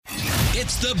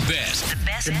It's the best.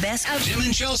 The best of Jim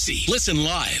and Chelsea. Listen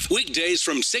live weekdays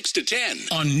from 6 to 10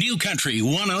 on New Country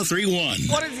 1031.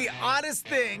 What is the oddest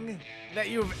thing that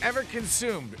you've ever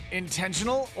consumed,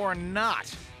 intentional or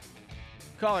not?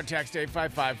 Call or text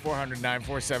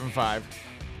 855-400-9475.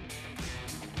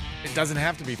 It doesn't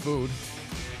have to be food.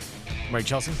 Right,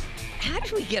 Chelsea? How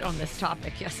did we get on this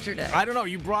topic yesterday? I don't know.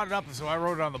 You brought it up, so I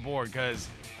wrote it on the board because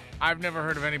I've never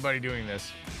heard of anybody doing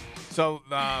this. So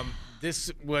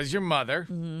this was your mother,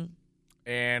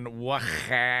 and what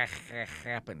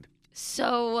happened?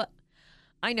 So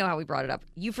I know how we brought it up.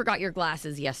 You forgot your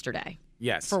glasses yesterday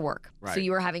Yes. for work. Right. So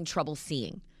you were having trouble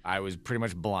seeing. I was pretty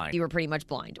much blind. You were pretty much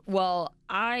blind. Well,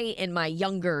 in my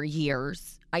younger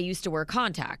years, I used to wear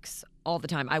contacts all the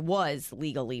time. I was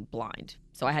legally blind.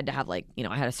 So I had to have I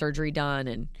had a surgery done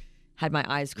and had my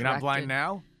eyes corrected. You're not blind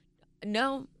now?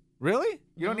 No. Really?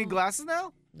 You don't No. need glasses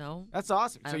now? No. That's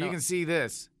awesome. I So don't you know. can see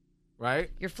this,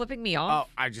 right? You're flipping me Oh, off?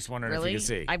 I just wondered Really? if you could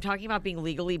see. I'm talking about being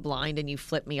legally blind and you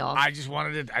flip me off. I just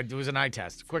wanted to. It was an eye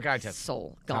test, quick eye test.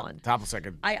 Soul gone. Top a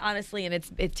second. I honestly, and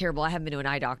it's terrible. I haven't been to an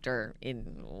eye doctor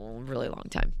in a really long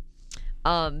time.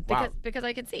 Because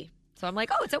I can see. So I'm like,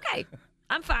 oh, it's okay.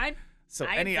 I'm fine. So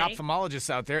I any think. ophthalmologists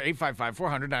out there,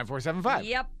 855-400-9475.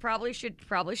 Yep, probably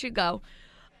should go.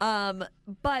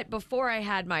 But before I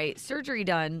had my surgery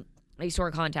done, I used to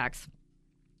wear contacts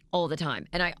all the time.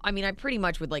 And I pretty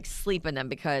much would sleep in them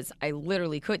because I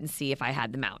literally couldn't see if I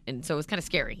had them out. And so it was kind of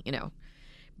scary,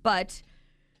 But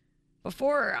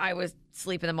before I was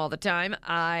sleeping them all the time,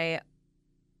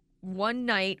 one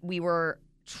night we were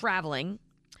traveling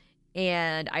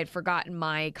and I'd forgotten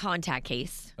my contact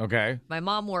case. Okay. My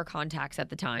mom wore contacts at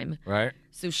the time. Right.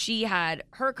 So she had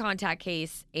her contact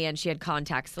case and she had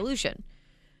contact solution.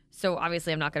 So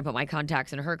obviously I'm not going to put my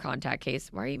contacts in her contact case.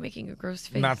 Why are you making a gross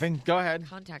face? Nothing. Go ahead.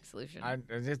 Contact solution.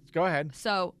 Just go ahead.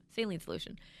 So saline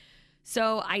solution.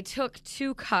 So I took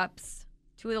two of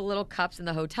the little cups in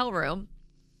the hotel room,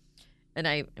 and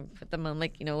I put them on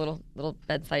a little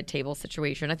bedside table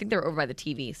situation. I think they were over by the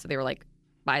TV, so they were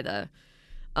by the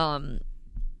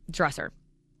dresser.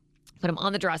 Put them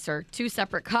on the dresser. Two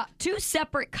separate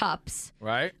cups.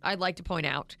 Right. I'd like to point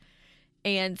out,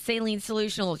 and saline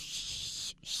solution.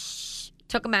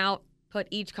 Took them out. Put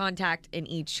each contact in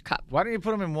each cup Why don't you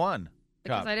put them in one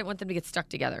because cup? I didn't want them to get stuck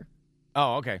together.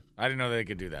 Oh, okay. I didn't know they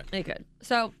could do that. They could.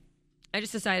 So I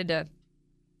just decided to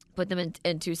put them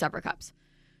in two separate cups.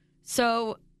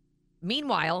 So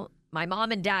meanwhile, my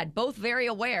mom and dad both very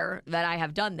aware that I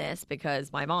have done this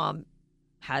because my mom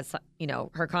has,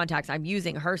 her contacts. I'm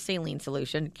using her saline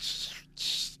solution.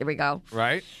 There we go.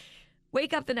 Right.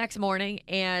 Wake up the next morning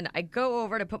and I go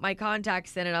over to put my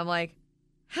contacts in and I'm like,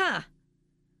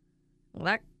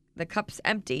 well, the cup's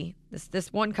empty.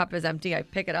 This one cup is empty. I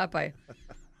pick it up. I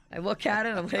look at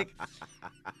it. I'm like,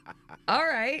 all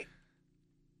right.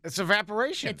 It's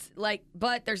evaporation. It's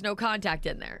but there's no contact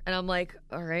in there. And I'm like,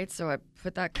 all right. So I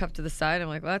put that cup to the side. I'm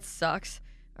like, well, that sucks.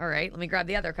 All right. Let me grab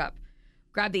the other cup.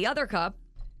 Grab the other cup.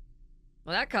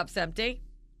 Well, that cup's empty.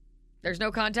 There's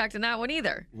no contact in that one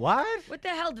either. What? What the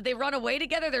hell? Did they run away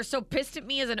together? They're so pissed at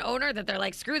me as an owner that they're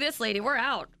like, screw this lady. We're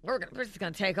out. We're just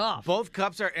going to take off. Both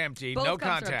cups are empty. Both no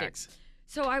cups are empty. contacts.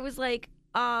 So I was like,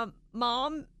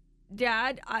 Mom,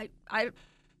 Dad, I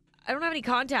don't have any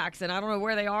contacts and I don't know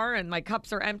where they are and my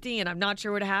cups are empty and I'm not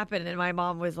sure what happened. And my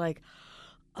mom was like,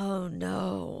 oh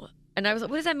no. And I was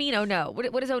like, what does that mean? Oh no.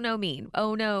 What does oh no mean?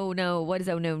 Oh no. What does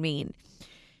oh no mean?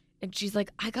 And she's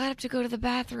like, I got up to go to the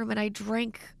bathroom and I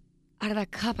drank out of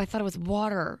that cup. I thought it was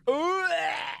water.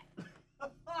 I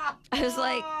was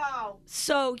like,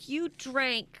 so you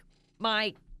drank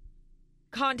my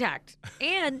contact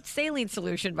and saline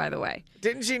solution, by the way.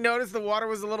 Didn't she notice the water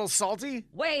was a little salty?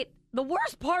 Wait, the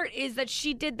worst part is that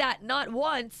she did that not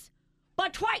once,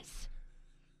 but twice.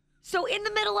 So in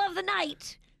the middle of the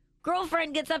night,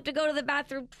 girlfriend gets up to go to the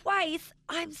bathroom twice.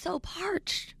 I'm so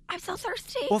parched. I'm so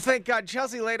thirsty. Well, thank God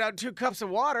Chelsea laid out 2 cups of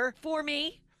water. For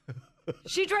me,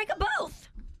 she drank them both.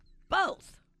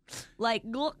 Both.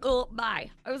 Gulp, bye.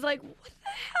 I was like, what the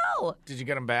hell? Did you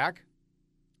get them back?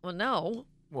 Well, no.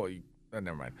 Well,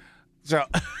 never mind. So,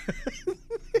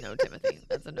 No, Timothy.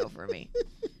 That's a no for me.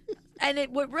 And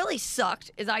what really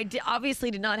sucked is I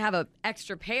obviously did not have an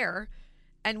extra pair,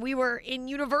 and we were in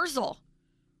Universal.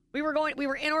 We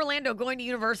were in Orlando going to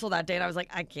Universal that day, and I was like,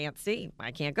 I can't see.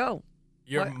 I can't go.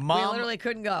 your We mom literally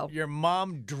couldn't go. Your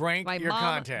mom drank My your mom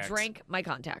contacts. drank my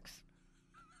contacts.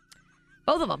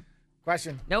 Both of them.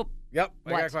 Question. Nope. Yep. I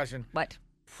got a What? question. What?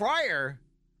 Prior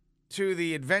to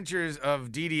the adventures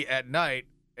of Dee Dee at night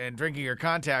and drinking your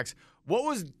contacts, what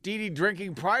was Dee Dee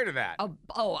drinking prior to that?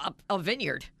 A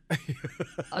vineyard.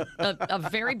 a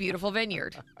very beautiful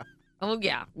vineyard. Oh,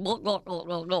 yeah.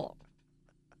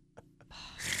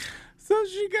 So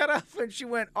she got up and she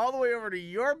went all the way over to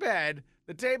your bed,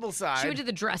 the table side. She went to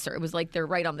the dresser. It was like they're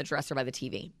right on the dresser by the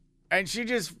TV. And she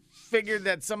just figured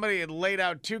that somebody had laid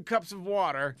out 2 cups of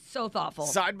water. So thoughtful.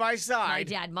 Side by side. My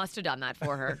dad must have done that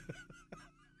for her.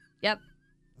 Yep.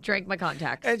 Drank my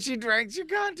contacts. And she drank your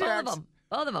contacts.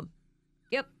 Both of them.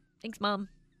 Yep. Thanks, Mom.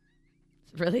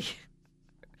 It's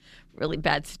really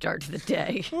bad start to the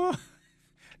day.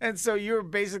 And so you were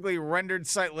basically rendered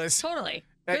sightless Totally.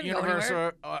 at Couldn't go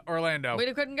Universal Orlando. We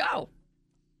couldn't go.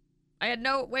 I had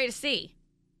no way to see.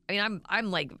 I mean,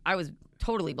 I was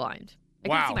totally blind. I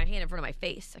couldn't see my hand in front of my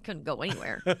face. I couldn't go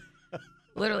anywhere.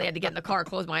 Literally had to get in the car,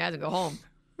 close my eyes, and go home.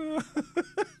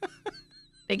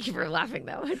 Thank you for laughing,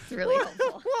 though. It's really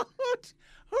helpful.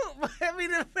 I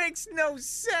mean, it makes no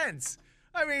sense.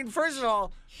 I mean, first of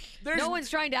all, no one's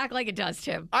trying to act like it does,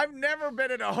 Tim. I've never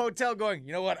been in a hotel going,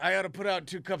 you know what, I ought to put out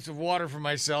 2 cups of water for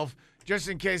myself just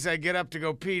in case I get up to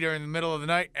go pee during the middle of the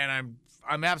night and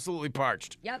I'm absolutely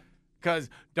parched. Yep. Because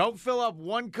don't fill up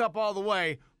 1 cup all the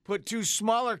way, put 2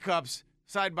 smaller cups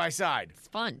side by side. It's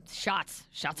fun. Shots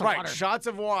of right, water. Shots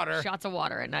of water. Shots of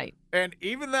water at night. And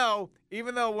even though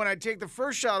when I take the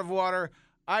first shot of water,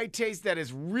 I taste that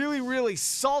it's really, really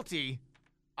salty,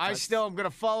 I still am going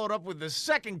to follow it up with the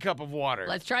second cup of water.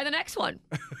 Let's try the next one.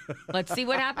 Let's see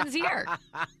what happens here.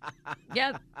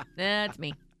 Yep, that's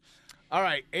me. All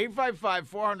right,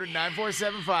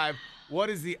 855-400-9475. What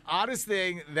is the oddest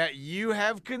thing that you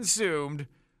have consumed?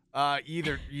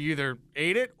 You either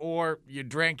ate it or you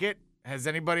drank it. Has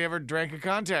anybody ever drank a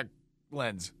contact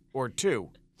lens or 2?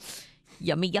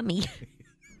 Yummy, yummy.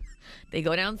 They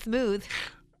go down smooth.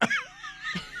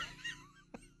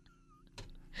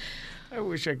 I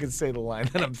wish I could say the line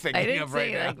that I'm thinking of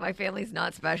right now. I didn't say, my family's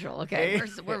not special, okay?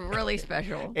 We're really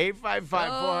special.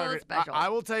 855-400. Special. I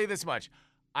will tell you this much.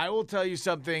 I will tell you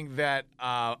something that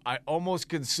I almost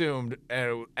consumed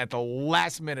at the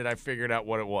last minute. I figured out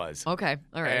what it was. Okay,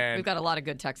 all right. And we've got a lot of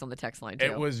good texts on the text line, too.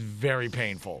 It was very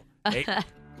painful.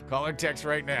 Call or text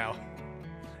right now.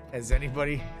 Has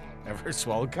anybody ever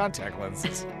swallowed contact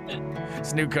lenses?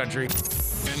 It's New Country.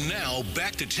 And now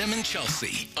back to Tim and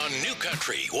Chelsea on New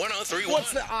Country 103.1.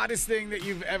 What's the oddest thing that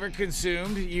you've ever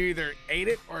consumed? You either ate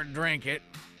it or drank it.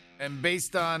 And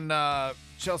based on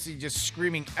Chelsea just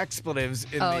screaming expletives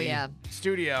in the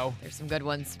studio. There's some good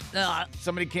ones.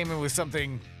 Somebody came in with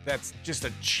something that's just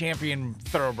a champion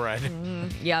thoroughbred.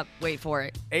 Yep, wait for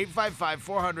it.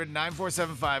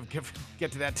 855-400-9475.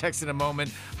 Get to that text in a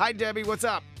moment. Hi, Debbie. What's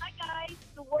up? Hi, guys.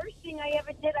 The worst thing I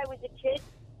ever did, I was a kid.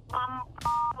 I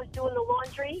was doing the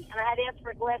laundry, and I had asked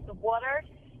for a glass of water,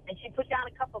 and she put down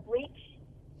a cup of bleach.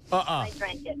 And I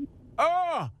drank it.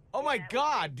 Oh my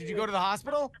God. Did you go to the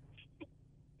hospital?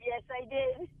 Yes, I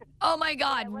did. Oh, my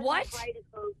God. What?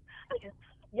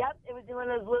 Yep, it was in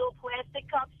one of those little plastic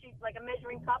cups, like a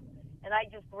measuring cup, and I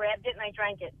just grabbed it and I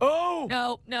drank it.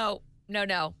 Oh! No.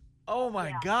 Oh,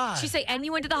 my God. Did she say, and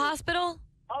you went to the hospital?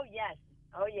 Oh, yes.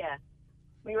 Oh, yeah.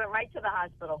 We went right to the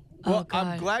hospital. Well, God.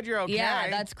 I'm glad you're okay.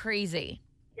 Yeah, that's crazy.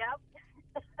 Yep.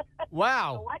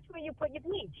 Wow. So watch where you put your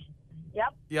bleach.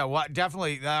 Yep. Yeah, well,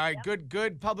 definitely. All right,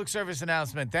 good public service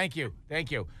announcement. Thank you.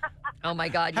 Oh, my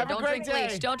God. Have a Don't great drink day.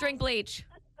 bleach. Don't drink bleach.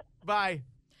 Bye.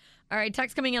 All right,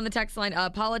 text coming on the text line.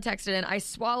 Paula texted in, I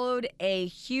swallowed a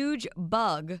huge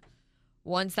bug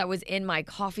once that was in my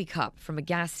coffee cup from a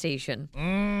gas station.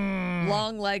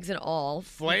 Long legs and all.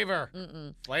 Flavor.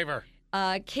 Flavor.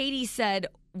 Katie said,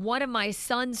 one of my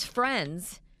son's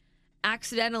friends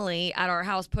accidentally at our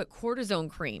house put cortisone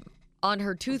cream on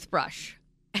her toothbrush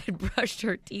and brushed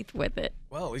her teeth with it.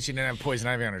 Well, at least she didn't have poison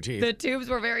ivy on her teeth. The tubes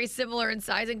were very similar in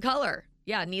size and color.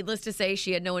 Yeah, needless to say,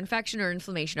 she had no infection or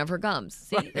inflammation of her gums.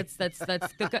 See, Right.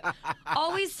 that's good.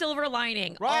 Always silver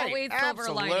lining. Right, Always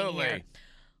silver lining absolutely. here.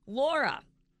 Laura,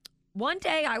 one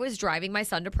day I was driving my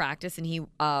son to practice, and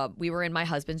we were in my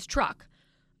husband's truck.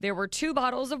 There were 2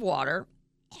 bottles of water,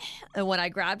 and when I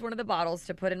grabbed one of the bottles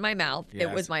to put in my mouth, Yes.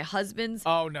 it was my husband's.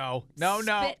 Oh, no.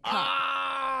 Spit cup.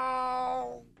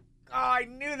 Oh, I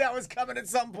knew that was coming at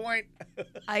some point.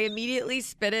 I immediately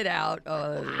spit it out.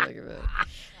 Oh,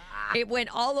 it went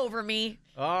all over me.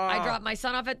 I dropped my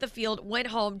son off at the field, went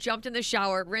home, jumped in the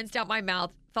shower, rinsed out my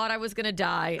mouth, thought I was going to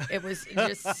die. It was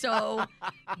just so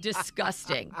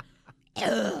disgusting.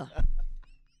 Ugh.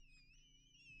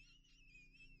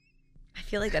 I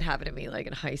feel like that happened to me like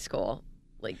in high school,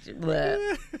 like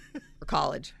bleh, or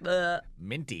college. Bleh.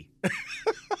 Minty.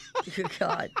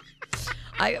 God.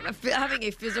 I'm having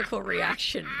a physical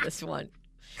reaction to this one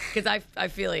because I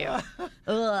feel you.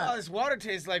 Oh, this water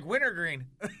tastes like wintergreen.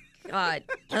 God,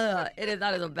 that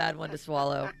is a bad one to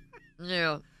swallow.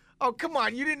 Yeah. Oh, come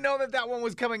on. You didn't know that one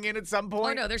was coming in at some Oh,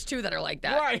 point? no, there's two that are like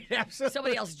that. Right, absolutely.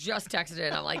 Somebody else just texted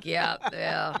it. I'm like,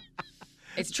 yeah.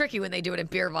 It's tricky when they do it in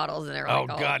beer bottles and they're Oh,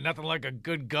 like, God, nothing like a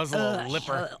good guzzle of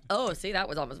lipper. Oh, see, that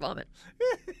was almost vomit.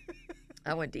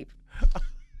 I went deep.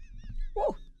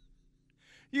 Woo.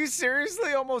 You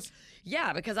seriously almost...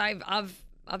 Yeah, because I've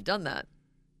done that.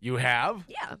 You have?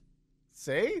 Yeah.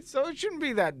 See? So it shouldn't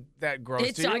be that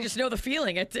gross to you. I just know the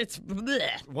feeling. It's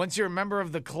bleh. Once you're a member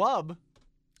of the club,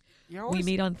 you're always...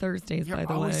 We meet on Thursdays, by the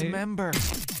You're always way. a member.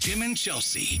 Tim and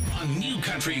Chelsea on New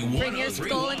Country 1031. Bring your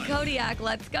skull and Kodiak.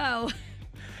 Let's go.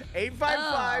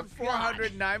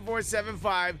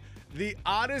 855-400-9475. The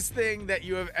oddest thing that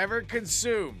you have ever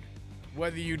consumed,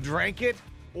 whether you drank it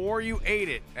or you ate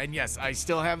it. And yes, I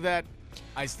still have that.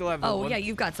 I still have that. Oh, yeah,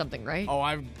 you've got something, right? Oh,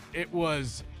 it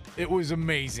was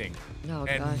amazing. Oh,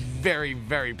 and God. very,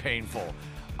 very painful.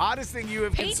 Oddest thing you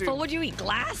have Painful? consumed. What'd you eat?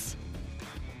 Glass?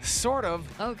 Sort of.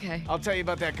 Okay. I'll tell you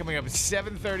about that coming up at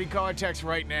 7:30. Call or text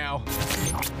right now.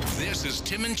 This is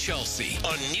Tim and Chelsea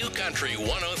on New Country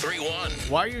 1031.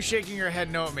 Why are you shaking your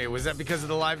head no at me? Was that because of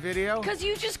the live video? Because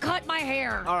you just cut my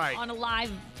hair All right. on a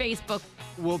live Facebook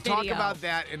We'll talk video. about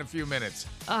that in a few minutes.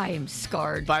 I am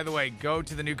scarred. By the way, go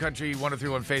to the New Country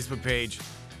 1031 Facebook page.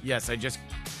 Yes, I just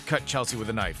cut Chelsea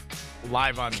with a knife.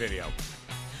 Live on video.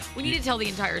 We need to tell the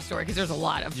entire story because there's a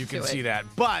lot of You to can it. see that.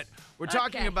 But we're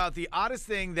talking Okay. about the oddest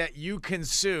thing that you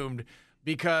consumed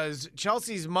because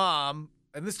Chelsea's mom,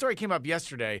 and this story came up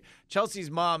yesterday, Chelsea's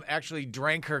mom actually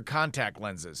drank her contact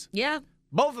lenses. Yeah.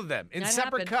 Both of them in That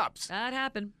separate happened. cups. That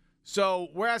happened. So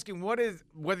we're asking whether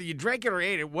you drank it or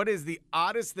ate it, what is the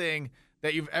oddest thing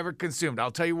that you've ever consumed?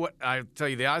 I'll tell you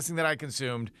the oddest thing that I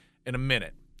consumed in a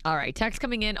minute. All right. Text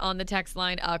coming in on the text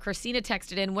line. Christina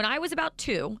texted in, when I was about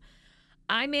 2,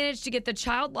 I managed to get the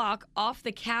child lock off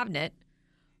the cabinet,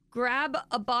 grab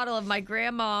a bottle of my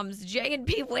grandmom's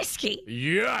J&B whiskey,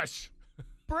 Yes.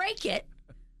 break it,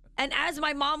 and as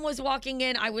my mom was walking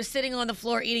in, I was sitting on the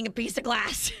floor eating a piece of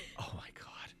glass. Oh my God.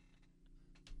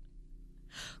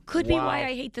 Could be Wow. why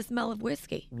I hate the smell of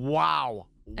whiskey. Wow.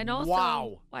 And also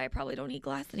wow. why I probably don't eat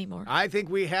glass anymore. I think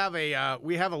we have a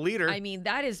leader. I mean,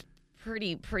 that is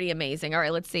pretty amazing. All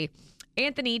right, let's see.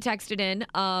 Anthony texted in,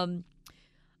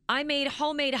 I made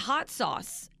homemade hot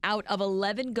sauce out of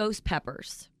 11 ghost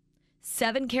peppers,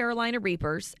 7 Carolina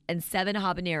Reapers, and 7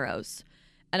 habaneros.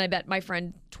 And I bet my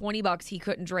friend $20 he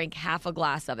couldn't drink half a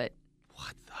glass of it.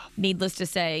 What the? Needless to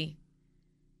say,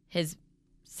 his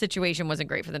situation wasn't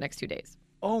great for the next 2 days.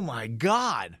 Oh my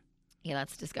God. Yeah,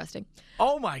 that's disgusting.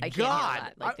 Oh my I can't God.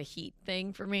 handle that. Like the heat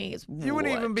thing for me is You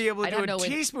wouldn't even be able to do a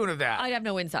teaspoon of that. I'd have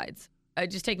no insides.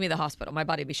 I'd just take me to the hospital. My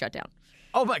body would be shut down.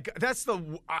 Oh my God. That's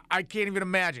I can't even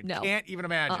imagine. No. Can't even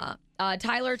imagine.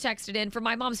 Tyler texted in, for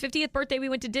my mom's 50th birthday, we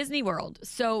went to Disney World.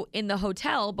 So in the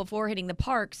hotel, before hitting the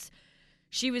parks,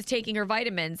 she was taking her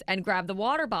vitamins and grabbed the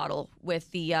water bottle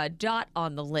with the dot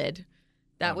on the lid.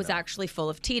 That was actually full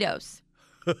of Tito's.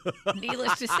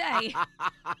 Needless to say,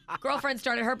 girlfriend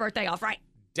started her birthday off right.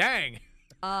 Dang.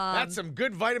 That's some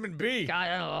good vitamin B. God,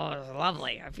 oh, it's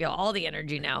lovely. I feel all the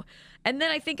energy now. And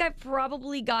then I think I've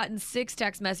probably gotten 6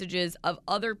 text messages of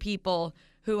other people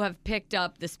who have picked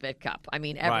up the spit cup. I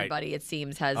mean, everybody, it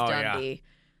seems, has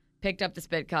picked up the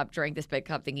spit cup, drank the spit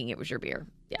cup, thinking it was your beer.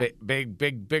 Yeah.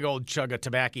 Big old chug of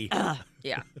tobacco.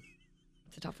 Yeah.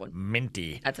 It's a tough one.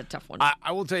 Minty. That's a tough one.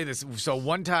 I will tell you this. So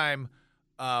one time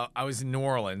I was in New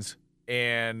Orleans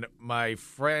and my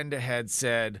friend had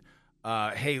said,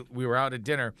 hey, we were out at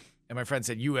dinner and my friend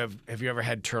said, have you ever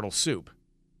had turtle soup?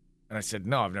 And I said,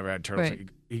 no, I've never had turtle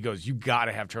soup. He goes, you got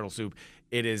to have turtle soup.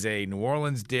 It is a New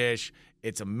Orleans dish.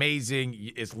 It's amazing.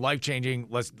 It's life-changing.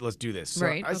 Let's do this. So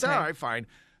I said, all right, fine.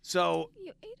 So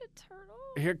you ate a turtle?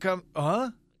 here come,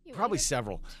 probably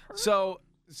several. So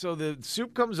the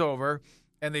soup comes over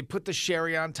and they put the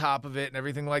sherry on top of it and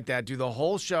everything like that, do the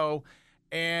whole show.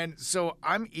 And so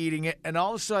I'm eating it and all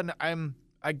of a sudden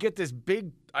I get a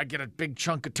big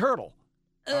chunk of turtle.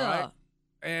 All right.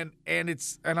 And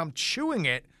I'm chewing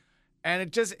it and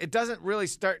it doesn't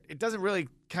really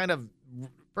kind of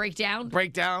Break down,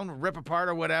 rip apart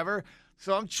or whatever.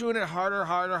 So I'm chewing it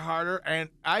harder. And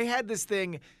I had this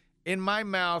thing in my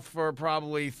mouth for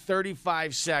probably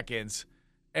 35 seconds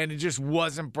and it just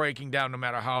wasn't breaking down no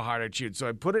matter how hard I chewed. So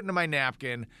I put it into my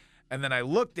napkin and then I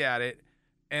looked at it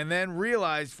and then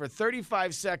realized for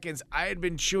 35 seconds I had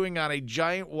been chewing on a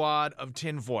giant wad of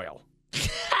tinfoil.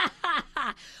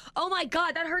 Oh my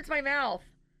God, that hurts my mouth.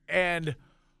 And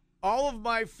all of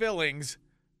my fillings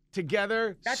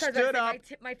together That's what I was stood gonna up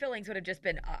say. My feelings would have just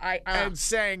been, and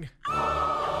sang.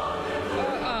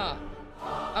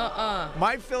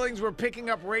 My fillings were picking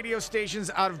up radio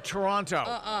stations out of Toronto.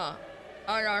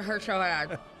 Oh, no, it hurt so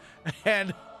bad.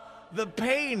 And the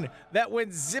pain that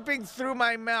went zipping through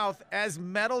my mouth as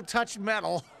metal touched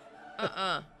metal.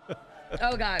 Oh,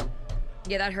 God.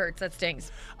 Yeah, that hurts. That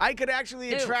stings. I could actually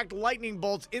Ew. attract lightning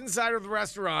bolts inside of the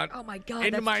restaurant. Oh, my God.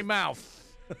 Into my mouth.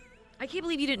 I can't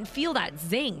believe you didn't feel that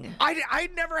zing. I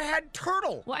never had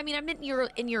turtle. Well, I mean, I meant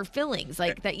in your fillings,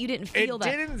 like that you didn't feel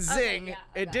that. It didn't zing. Okay, yeah,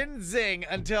 It okay. didn't zing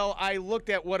until I looked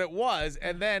at what it was,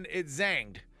 and then it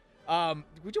zanged.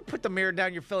 Would you put the mirror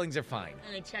down? Your fillings are fine.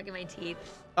 And I'm checking my teeth.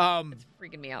 It's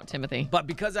freaking me out, Timothy. But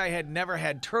because I had never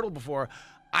had turtle before,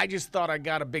 I just thought I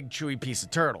got a big chewy piece of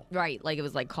turtle. Right, like it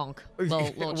was like conch.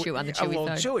 Little chew on the chewy A little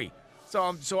side. chewy.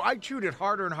 So I chewed it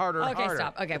harder and harder and Okay, harder.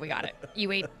 stop. Okay, we got it.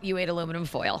 You ate aluminum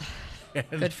foil.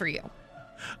 Good for you.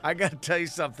 I got to tell you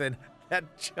something. That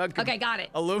chunk Okay, of got it.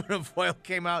 aluminum foil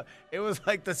came out. It was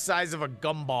like the size of a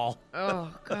gumball. Oh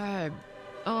God.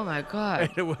 Oh my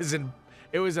God. It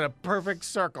was in a perfect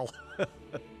circle.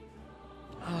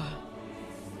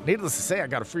 Needless to say, I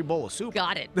got a free bowl of soup.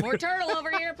 Got it. More turtle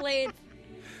over here, please.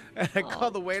 And I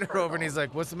called the waiter over, and he's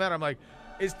like, "What's the matter?" I'm like,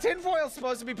 "Is tinfoil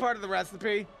supposed to be part of the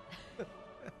recipe?"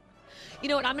 You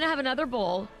know what? I'm gonna have another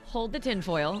bowl. Hold the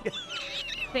tinfoil.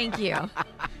 Thank you.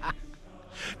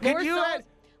 More salt,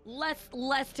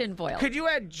 less tinfoil. Could you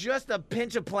add just a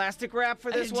pinch of plastic wrap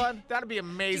for this one? That'd be Do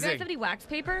you amazing. guys have any wax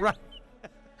paper? Right.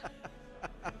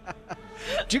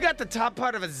 Do you got the top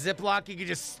part of a Ziploc you could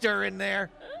just stir in there?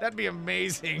 That'd be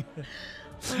amazing.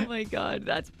 Oh my God,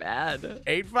 that's bad.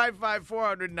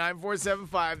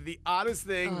 855-400-9475, the oddest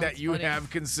thing that that's you funny. have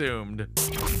consumed.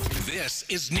 This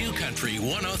is New Country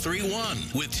 1031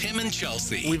 with Tim and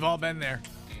Chelsea. We've all been there.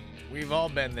 We've all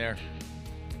been there.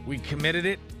 We committed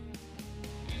it.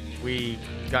 We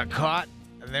got caught,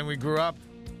 and then we grew up,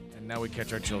 and now we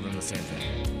catch our children the same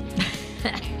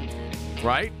thing.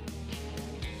 Right?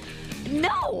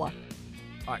 No.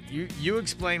 All right, you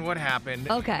explain what happened.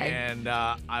 Okay. And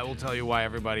I will tell you why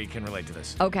everybody can relate to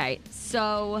this. Okay,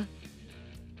 so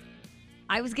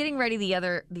I was getting ready the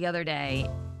other day,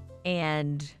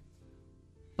 and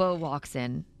Bo walks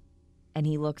in, and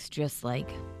he looks just like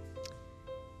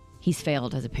he's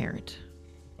failed as a parent.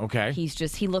 Okay.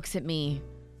 He looks at me,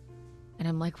 and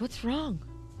I'm like, "What's wrong?"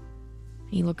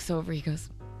 He looks over, he goes,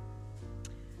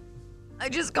 "I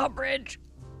just caught Bridge."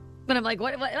 And I'm like,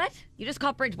 "What? You just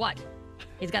caught Bridge? What?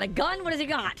 He's got a gun? What has he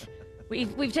got?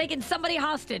 We've taken somebody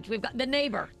hostage. We've got the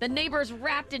neighbor. The neighbor's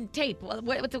wrapped in tape.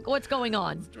 What's going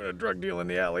on?" Doing a drug deal in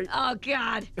the alley. Oh,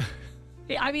 God.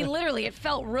 I mean, literally, it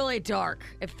felt really dark.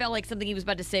 It felt like something he was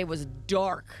about to say was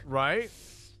dark. Right?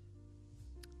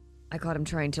 I caught him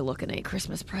trying to look in a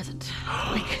Christmas present.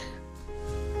 Like,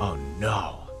 Oh,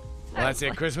 no. Well, that's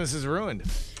it. Christmas is ruined.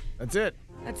 That's it.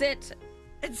 that's it.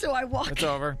 And so I walk. It's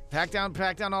over. Pack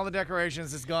down all the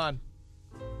decorations. It's gone.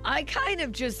 I kind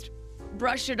of just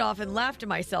brushed it off and laughed to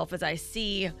myself as I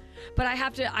see, but I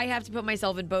have to put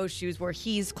myself in Bo's shoes where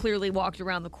he's clearly walked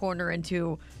around the corner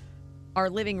into our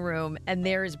living room, and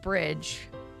there's Bridge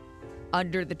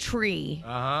under the tree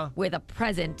Uh-huh. with a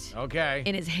present Okay.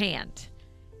 in his hand.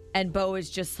 And Bo is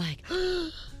just like,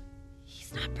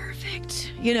 he's not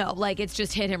perfect. You know, like it's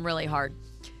just hit him really hard.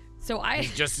 So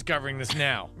He's just discovering this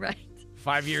now. right.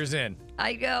 5 years in.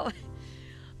 I go.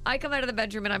 I come out of the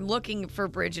bedroom and I'm looking for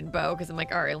Bridge and Bo because I'm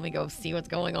like, all right, let me go see what's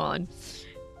going on.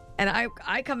 And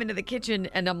I come into the kitchen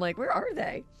and I'm like, where are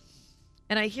they?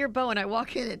 And I hear Bo and I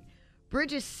walk in and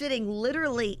Bridge is sitting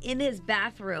literally in his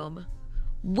bathroom,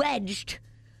 wedged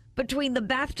between the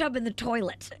bathtub and the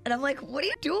toilet. And I'm like, what are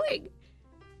you doing?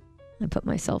 I put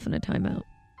myself in a timeout.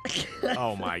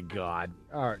 Oh, my God.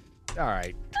 All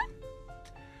right.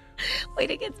 Wait,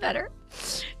 it gets better.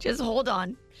 Just hold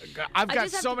on. I've I got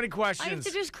just have so to- many I have questions.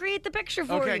 to just create the picture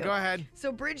for you. Okay, go ahead.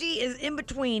 So Bridgie is in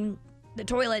between the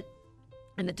toilet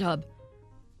and the tub.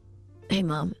 Hey,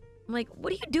 Mom. I'm like,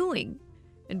 what are you doing?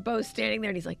 And Bo's standing there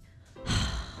and he's like,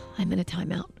 I'm in a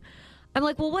timeout. I'm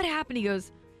like, well, what happened? He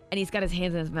goes, and he's got his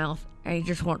hands in his mouth and he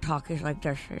just won't talk. He's like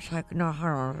this. It's like, no,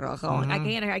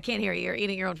 I can't hear you. You're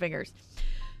eating your own fingers.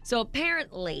 So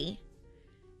apparently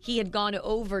he had gone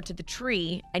over to the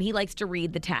tree and he likes to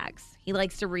read the tags. He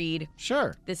likes to read,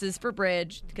 Sure. this is for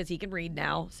Bridge, because he can read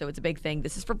now, so it's a big thing.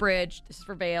 This is for Bridge. This is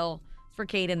for Vale. This is for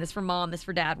Caden. This is for Mom. This is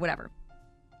for Dad, whatever.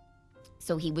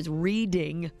 So he was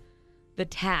reading the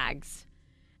tags.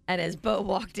 And as Bo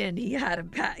walked in, he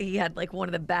had like one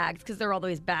of the bags, because there are all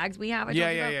these bags we have. I told you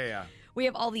about. Yeah. We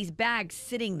have all these bags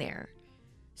sitting there.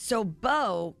 So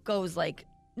Bo goes like,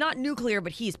 not nuclear,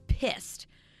 but he's pissed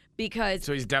because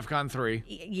So he's DEFCON 3.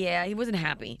 yeah, he wasn't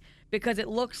happy because it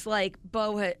looks like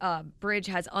Bridge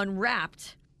has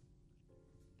unwrapped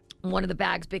one of the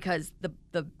bags because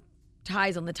the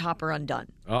ties on the top are undone.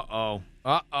 Uh-oh.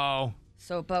 Uh-oh.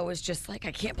 So Bo was just like,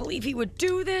 I can't believe he would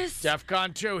do this.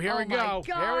 DEFCON 2. Here we go. My God,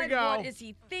 Here we go. What is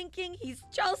he thinking? He's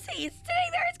Chelsea. He's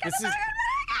sitting there. He's got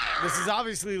This is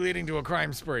obviously leading to a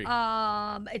crime spree.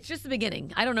 It's just the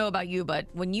beginning. I don't know about you, but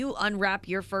when you unwrap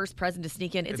your first present to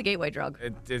sneak in, it's a gateway drug.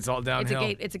 It's all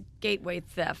downhill. It's a gateway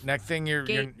theft. Next thing you're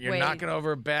knocking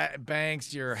over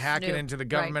banks. You're hacking into the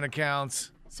government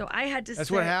accounts. So I had to. That's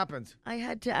what happens. I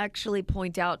had to actually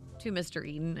point out to Mr.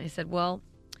 Eden. I said, "Well,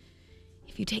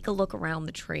 if you take a look around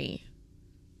the tree,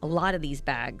 a lot of these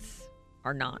bags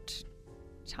are not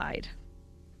tied."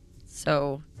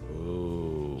 So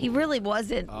he really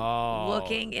wasn't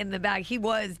looking in the bag. He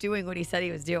was doing what he said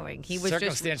he was doing. He was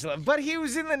circumstantial, but he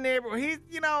was in the neighborhood.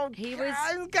 He was.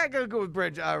 I gotta go with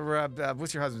Bridge.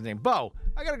 What's your husband's name? Bo.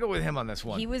 I gotta go with him on this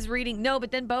one. He was reading. No,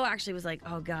 but then Bo actually was like,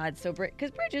 "Oh God." So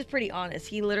because Bridge is pretty honest.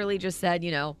 He literally just said,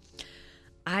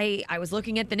 I was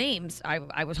looking at the names.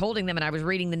 I was holding them and I was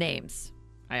reading the names.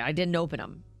 I didn't open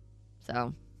them.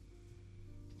 So.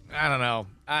 I don't know.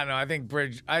 I think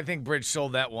Bridge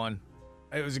sold that one.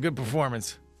 It was a good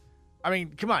performance. I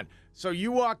mean, come on. So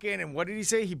you walk in and what did he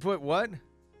say? He put what?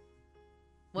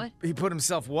 What? He put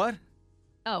himself what?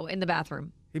 Oh, in the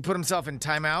bathroom. He put himself in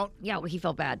timeout? Yeah, well, he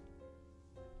felt bad.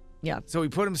 Yeah. So he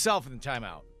put himself in the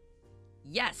timeout?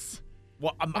 Yes.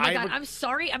 Well, oh my God, I'm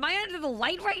sorry. Am I under the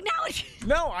light right now?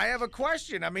 No, I have a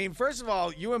question. I mean, first of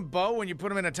all, you and Bo, when you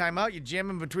put him in a timeout, you jam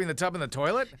him between the tub and the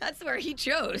toilet? That's where he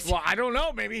chose. Well, I don't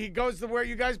know. Maybe he goes to where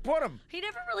you guys put him. He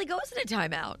never really goes in a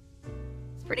timeout.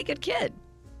 He's a pretty good kid.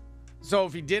 So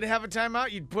if he did have a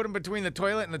timeout, you'd put him between the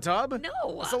toilet and the tub?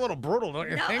 No. That's a little brutal, don't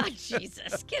you think? No,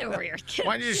 Jesus. Get over here.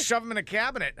 Why don't you just shove him in a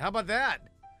cabinet? How about that?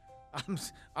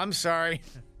 I'm sorry.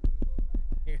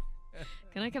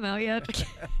 Can I come out yet?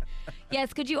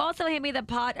 Yes, could you also hand me the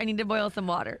pot? I need to boil some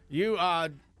water. You,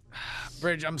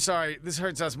 Bridge, I'm sorry. This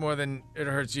hurts us more than it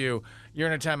hurts you. You're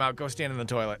in a timeout. Go stand in the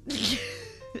toilet.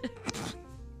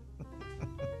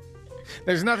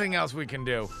 There's nothing else we can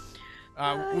do.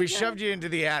 We shoved you into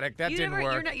the attic. That didn't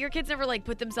work. Your kids never,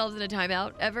 put themselves in a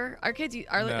timeout, ever? Our kids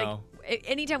are, no.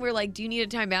 Anytime we're like, do you need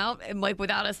a timeout? And,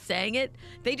 without us saying it,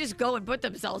 they just go and put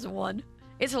themselves in one.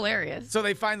 It's hilarious. So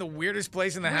they find the weirdest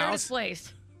place in the house? Weirdest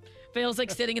place. Vale's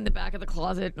sitting in the back of the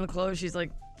closet in the clothes. She's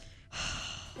like,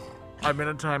 I'm in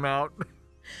a timeout.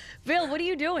 Vale, what are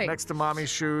you doing? Next to mommy's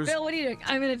shoes. Vale, what are you doing?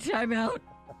 I'm in a timeout.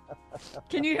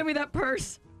 Can you hand me that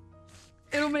purse?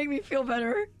 It'll make me feel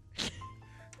better.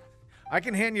 I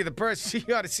can hand you the purse.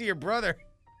 You ought to see your brother.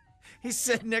 He's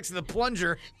sitting next to the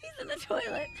plunger. He's in the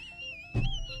toilet.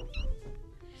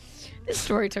 This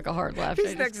story took a hard left.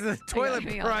 He's next to the toilet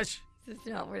brush. This is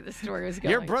not where the story was going.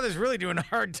 Your brother's really doing a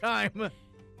hard time.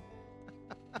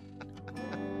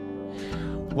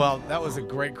 Well, that was a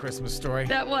great Christmas story.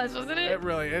 That was, wasn't it?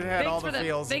 It had all the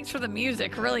feels. Thanks for the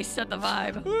music. Really set the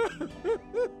vibe.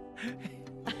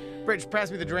 Bridge,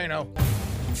 pass me the Drano.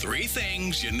 3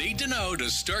 things you need to know to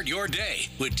start your day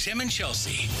with Tim and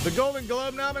Chelsea. The Golden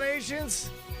Globe nominations?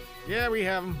 Yeah, we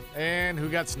have them. And who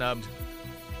got snubbed?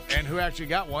 And who actually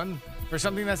got one for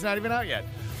something that's not even out yet?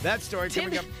 That story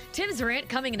coming up. Tim's rant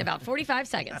coming in about 45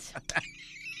 seconds.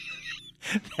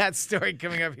 That story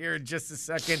coming up here in just a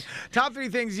second. Top 3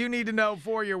 things you need to know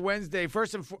for your Wednesday,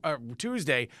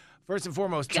 Tuesday. First and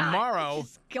foremost, tomorrow,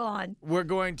 we're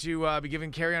going to be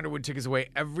giving Carrie Underwood tickets away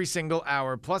every single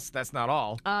hour. Plus, that's not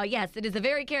all. Yes, it is a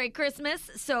very Carrie Christmas,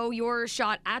 so you're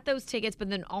shot at those tickets, but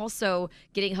then also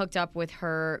getting hooked up with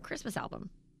her Christmas album.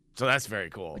 So that's very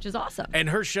cool. Which is awesome. And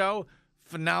her show,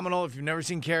 phenomenal. If you've never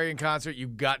seen Carrie in concert,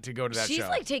 you've got to go to that show.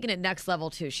 She's taking it next level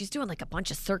too. She's doing a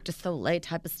bunch of Cirque du Soleil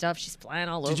type of stuff. She's flying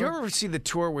all over. Did you ever see the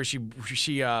tour where she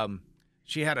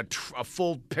had a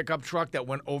full pickup truck that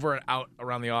went over and out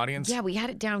around the audience? Yeah, we had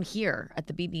it down here at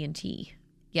the BB&T.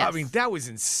 Yes. I mean, that was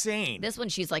insane. This one,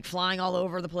 she's flying all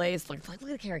over the place. Look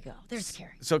at Carrie go. There's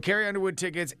Carrie. So Carrie Underwood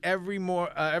tickets every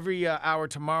hour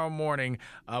tomorrow morning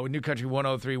with New Country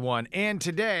 103.1. And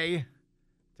today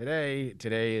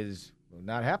is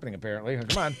not happening apparently.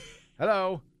 Come on.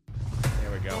 Hello.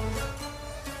 There we go.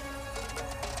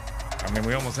 I mean,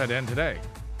 we almost had to end today.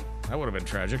 That would have been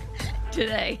tragic.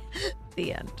 Today.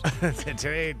 The end.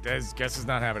 Today, I guess it's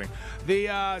not happening. The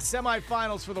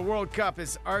semifinals for the World Cup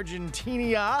is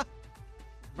Argentina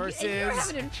versus... You're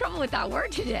having trouble with that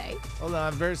word today. Hold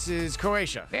on. Versus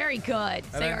Croatia. Very good.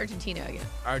 Say Argentina again.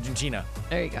 Argentina.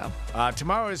 There you go.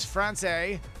 Tomorrow is France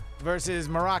versus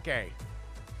Morocco.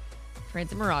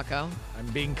 France and Morocco. I'm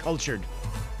being cultured.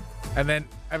 And then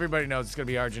everybody knows it's going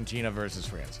to be Argentina versus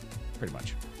France. Pretty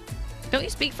much. Don't you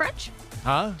speak French?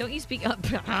 Huh? Don't you speak...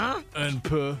 Un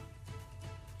peu.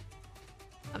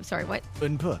 I'm sorry, what?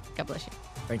 Un peu. God bless you.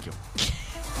 Thank you.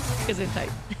 Gesundheit.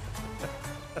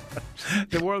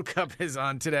 The World Cup is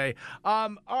on today. All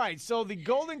right, so the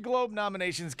Golden Globe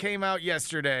nominations came out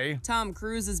yesterday. Tom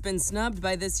Cruise has been snubbed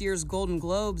by this year's Golden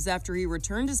Globes after he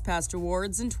returned his past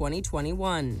awards in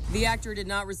 2021. The actor did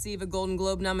not receive a Golden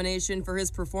Globe nomination for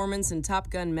his performance in Top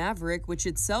Gun Maverick, which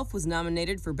itself was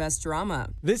nominated for Best Drama.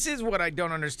 This is what I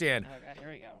don't understand. Okay, here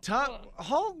we go.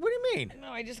 What do you mean? No,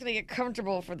 I'm just gonna get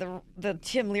comfortable for the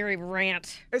Tim Leary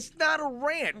rant. It's not a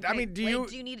rant. Okay, I mean, do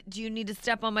you need to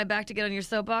step on my back to get on your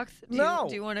soapbox? No.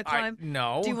 Do you want to climb?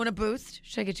 No. Do you want to boost?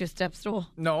 Should I get you a step stool?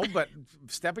 No, but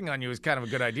stepping on you is kind of a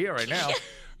good idea right now.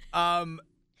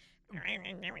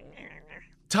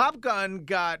 Top Gun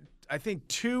got, I think,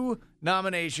 2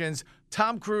 nominations.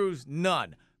 Tom Cruise,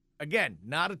 none. Again,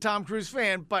 not a Tom Cruise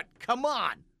fan, but come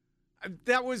on.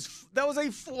 That was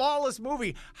a flawless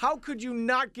movie. How could you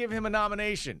not give him a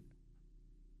nomination?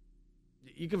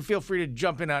 You can feel free to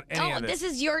jump in on any of this.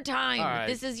 This is your time. All right.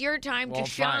 This is your time Well, to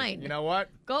shine. fine. You know what?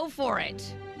 Go for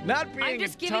it. Not being I'm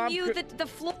just a giving Tom you Cru- the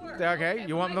floor. Okay,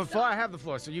 you want the floor? I have the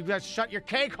floor. So you guys shut your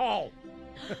cake hole.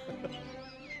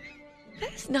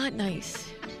 That's not nice.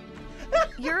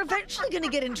 You're eventually going to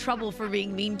get in trouble for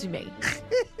being mean to me.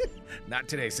 Not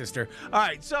today, sister. All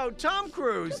right, so Tom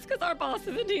Cruise. Just because our boss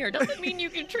isn't here doesn't mean you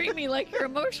can treat me like your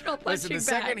emotional punching Listen, the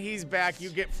second bag. he's back, you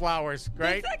get flowers,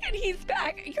 right? The second he's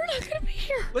back, you're not going to be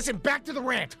here. Listen, back to the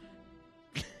rant.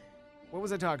 What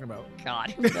was I talking about?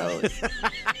 God, who knows?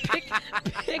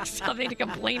 pick something to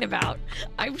complain about.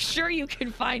 I'm sure you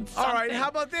can find something. All right, how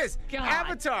about this? God.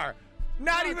 Avatar.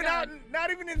 Not Oh, even God.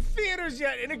 not even in theaters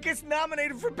yet, and it gets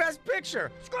nominated for Best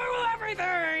Picture. Screw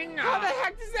everything. How the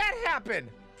heck does that happen?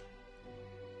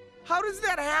 How does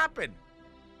that happen?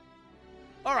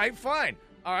 All right, fine.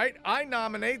 All right, I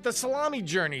nominate The Salami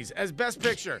Journeys as Best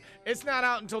Picture. It's not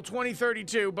out until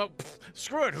 2032, but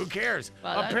screw it, who cares?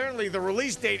 Well, Apparently, the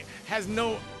release date has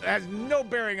no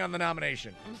bearing on the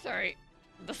nomination. I'm sorry.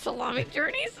 The Salami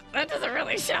Journeys? That doesn't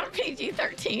really sound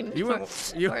PG-13. You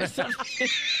or something.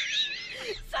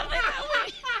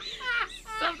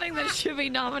 Something that should be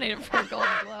nominated for a Golden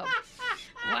Globe.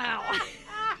 Wow.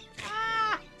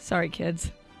 Sorry,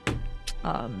 kids.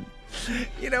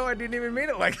 You know, I didn't even mean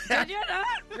it like that. Did you not?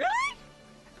 Really?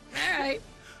 All right.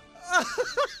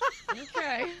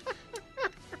 Okay.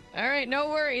 All right, no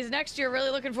worries. Next year, really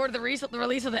looking forward to the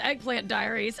release of the Eggplant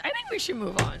Diaries. I think we should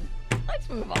move on. Let's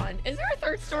move on. Is there a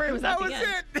third story? Or was that That the was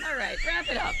end? it. All right, wrap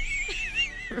it up.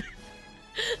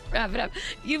 Wrap it up.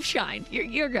 You've shined.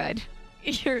 You're good.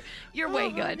 You're way Oh, my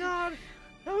good. God.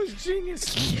 That was genius.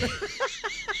 Jesus.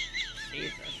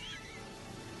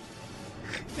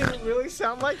 Did it really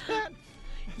sound like that?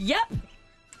 Yep.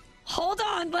 Hold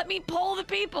on. Let me poll the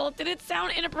people. Did it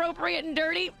sound inappropriate and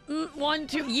dirty? 1,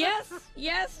 2.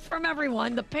 Yes, from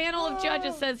everyone. The panel of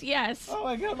judges says yes. Oh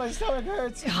my God, my stomach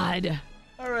hurts. God.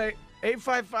 All right,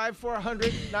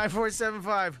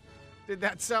 855-400-9475. Did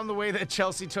that sound the way that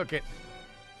Chelsea took it?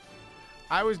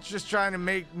 I was just trying to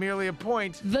make merely a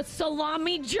point. The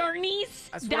Salami Journeys?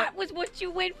 That's what That was what you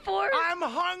went for? I'm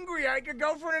hungry. I could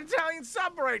go for an Italian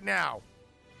sub right now.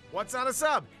 What's on a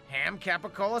sub? Ham,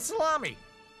 capicola, salami.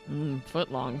 Foot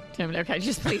long. Tim, okay,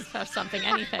 just please have something,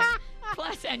 anything.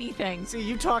 Plus anything. See,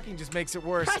 you talking just makes it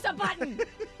worse. Press a button.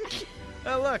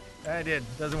 Oh, look. I did.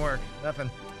 Doesn't work. Nothing.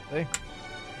 See?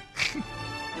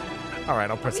 All right,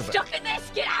 I'll press We're the button. stuck in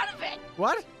this. Get out of it.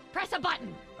 What? Press a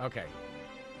button. Okay.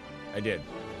 I did.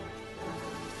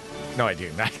 No, I do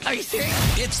not. Are you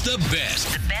serious? It's the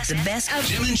best. The best of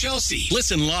Jim and Chelsea.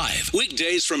 Listen live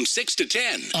weekdays from 6 to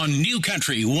 10 on New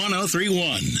Country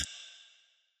 103.1.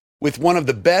 With one of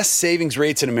the best savings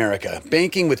rates in America,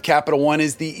 banking with Capital One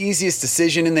is the easiest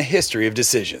decision in the history of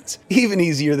decisions. Even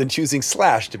easier than choosing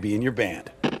Slash to be in your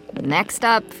band. Next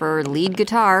up for lead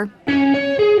guitar.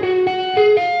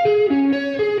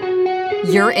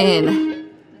 You're in.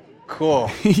 Cool.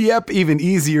 Yep, even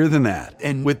easier than that.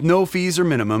 And with no fees or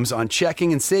minimums on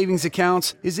checking and savings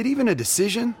accounts, is it even a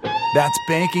decision? That's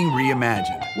banking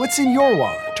reimagined. What's in your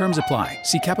wallet? Terms apply.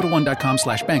 See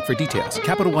CapitalOne.com/bank for details.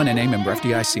 Capital One NA, member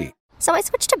FDIC. So I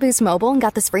switched to Boost Mobile and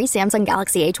got this free Samsung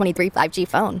Galaxy A23 5G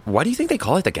phone. Why do you think they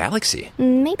call it the Galaxy?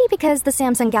 Maybe because the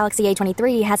Samsung Galaxy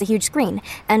A23 has a huge screen,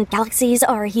 and galaxies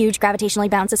are huge gravitationally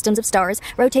bound systems of stars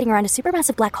rotating around a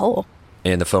supermassive black hole.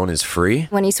 And the phone is free?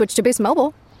 When you switch to Boost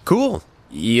Mobile. Cool.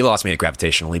 You lost me at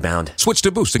gravitationally bound. Switch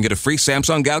to Boost and get a free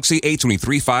Samsung Galaxy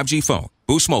A23 5G phone.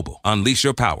 Boost Mobile. Unleash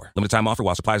your power. Limited time offer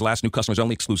while supplies last. New customers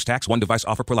only. Excludes tax. One device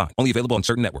offer per line. Only available on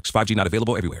certain networks. 5G not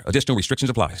available everywhere. Additional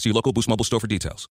restrictions apply. See your local Boost Mobile store for details.